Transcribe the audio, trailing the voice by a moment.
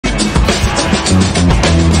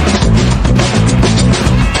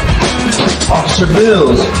Officer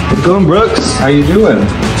Bills. How's it going, Brooks? How you doing?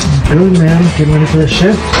 Good, man. Getting ready for the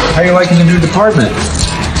shift. How you liking the new department?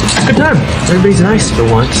 Good time. Everybody's nice for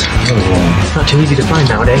once. It's not too easy to find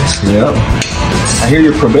nowadays. Yep. I hear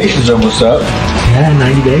your probation's almost up. Yeah,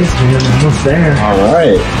 90 days, man. Almost there. All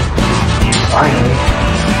right. Finally.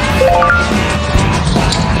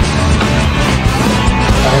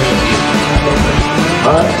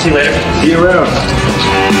 All right. See you later. See you around.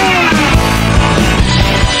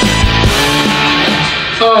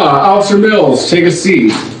 Officer Mills, take a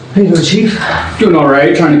seat. How you doing, Chief? Doing all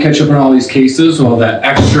right, trying to catch up on all these cases with all that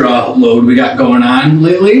extra load we got going on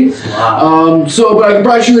lately. Wow. But I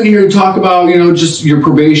brought you in here to talk about, just your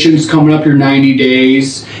probation's coming up, your 90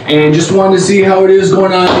 days, and just wanted to see how it is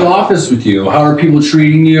going on in the office with you. How are people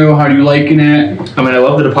treating you? How are you liking it? I mean, I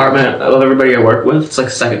love the department. I love everybody I work with. It's like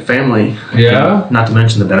a second family. Yeah? Not to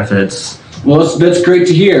mention the benefits. Well, that's great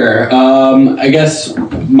to hear. I guess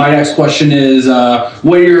my next question is,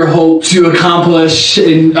 what are your hopes to accomplish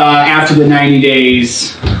after the 90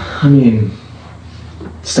 days? I mean,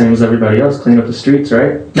 same as everybody else. Clean up the streets,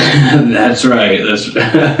 right? That's right.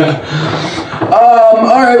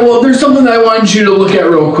 All right. Well, there's something that I wanted you to look at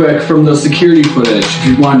real quick from the security footage. If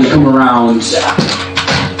you wanted to come around.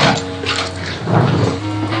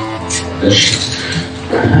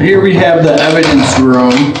 Here we have the evidence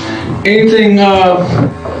room. Anything a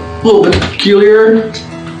little bit peculiar?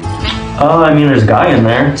 I mean, there's a guy in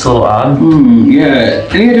there. It's a little odd. Yeah.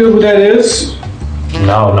 Any idea what that is?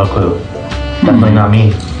 No clue. Definitely not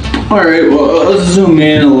me. All right. Well, let's zoom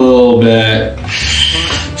in a little bit.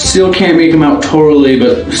 Still can't make them out totally,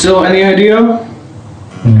 but still, any idea?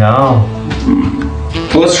 No.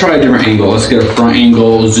 Well, let's try a different angle. Let's get a front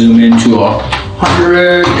angle, zoom into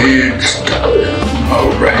 100, and all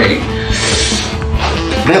right.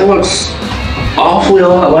 That looks awfully a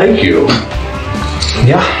lot like you.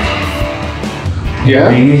 Yeah.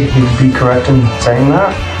 Yeah? You'd be correct in saying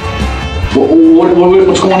that?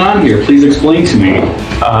 What's going on here? Please explain to me.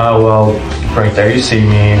 Well, right there you see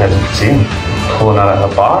me, as you can see, I'm pulling out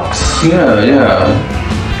of a box.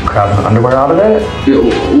 Yeah. Grabbing underwear out of it.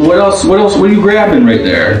 What else? What are you grabbing right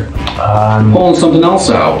there? Pulling something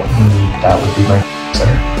else out. That would be my sir.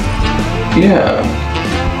 Yeah.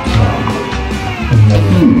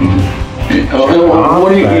 What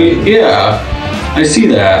do you? Yeah, I see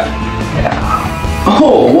that. Yeah.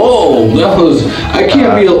 Oh, whoa! That was. I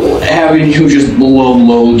can't be having you just blow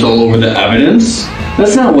loads all over the evidence.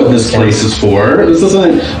 That's not what this place is for. This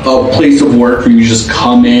isn't a place of work where you just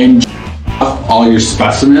come in, all your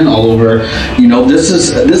specimen all over. This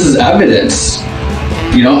is evidence.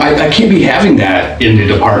 I can't be having that in the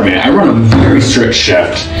department. I run a very strict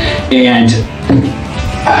shift, and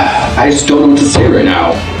I just don't know what to say right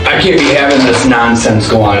now. I can't be having this nonsense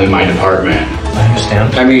go on in my department. I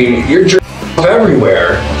understand. I mean, you're jerking off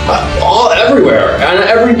everywhere. All everywhere. And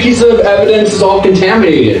every piece of evidence is all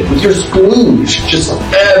contaminated with your splooge. Just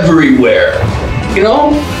everywhere.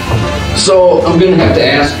 So I'm going to have to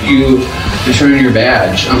ask you to turn in your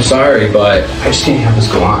badge. I'm sorry, but I just can't have this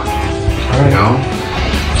go on.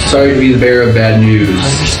 Sorry to be the bearer of bad news. I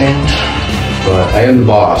understand. But I am the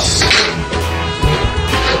boss.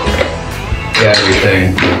 Yeah,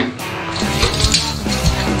 everything.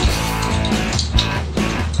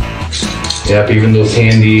 Yep, even those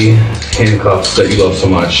handy handcuffs that you love so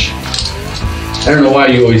much. I don't know why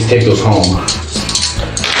you always take those home.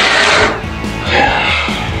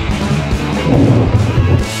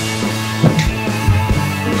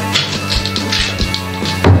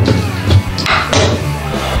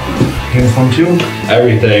 Uniform too?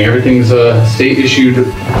 Everything. Everything's a state-issued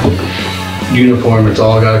uniform. It's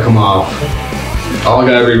all got to come off. All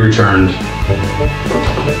got to be returned.